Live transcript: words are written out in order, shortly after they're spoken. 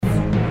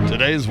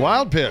Today's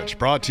Wild Pitch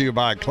brought to you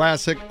by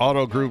Classic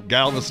Auto Group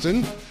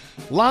Galveston.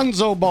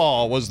 Lonzo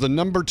Ball was the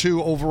number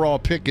 2 overall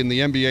pick in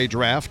the NBA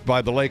draft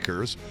by the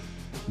Lakers,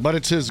 but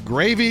it's his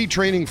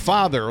gravy-training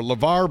father,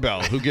 LaVar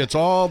Bell, who gets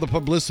all the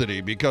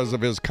publicity because of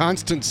his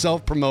constant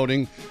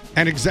self-promoting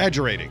and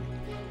exaggerating.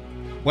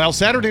 Well,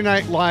 Saturday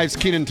Night Live's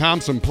Kenan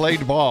Thompson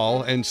played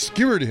ball and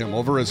skewered him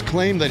over his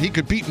claim that he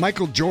could beat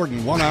Michael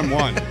Jordan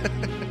one-on-one.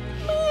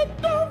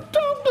 Don't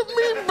talk to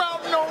me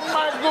about no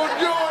Michael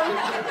Jordan.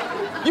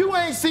 You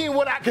ain't seen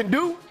what I can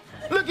do.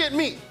 Look at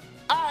me.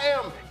 I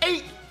am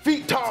 8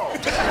 feet tall.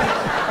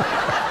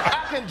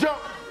 I can jump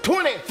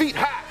 20 feet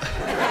high.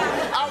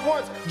 I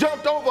once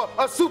jumped over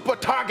a super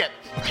target.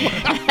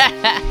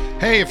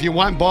 Hey, if you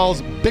want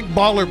Ball's Big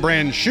Baller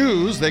brand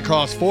shoes, they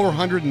cost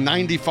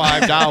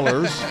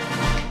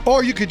 $495.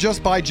 Or you could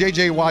just buy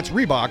J.J. Watt's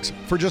Reeboks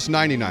for just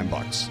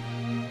 $99.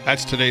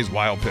 That's today's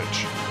Wild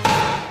Pitch.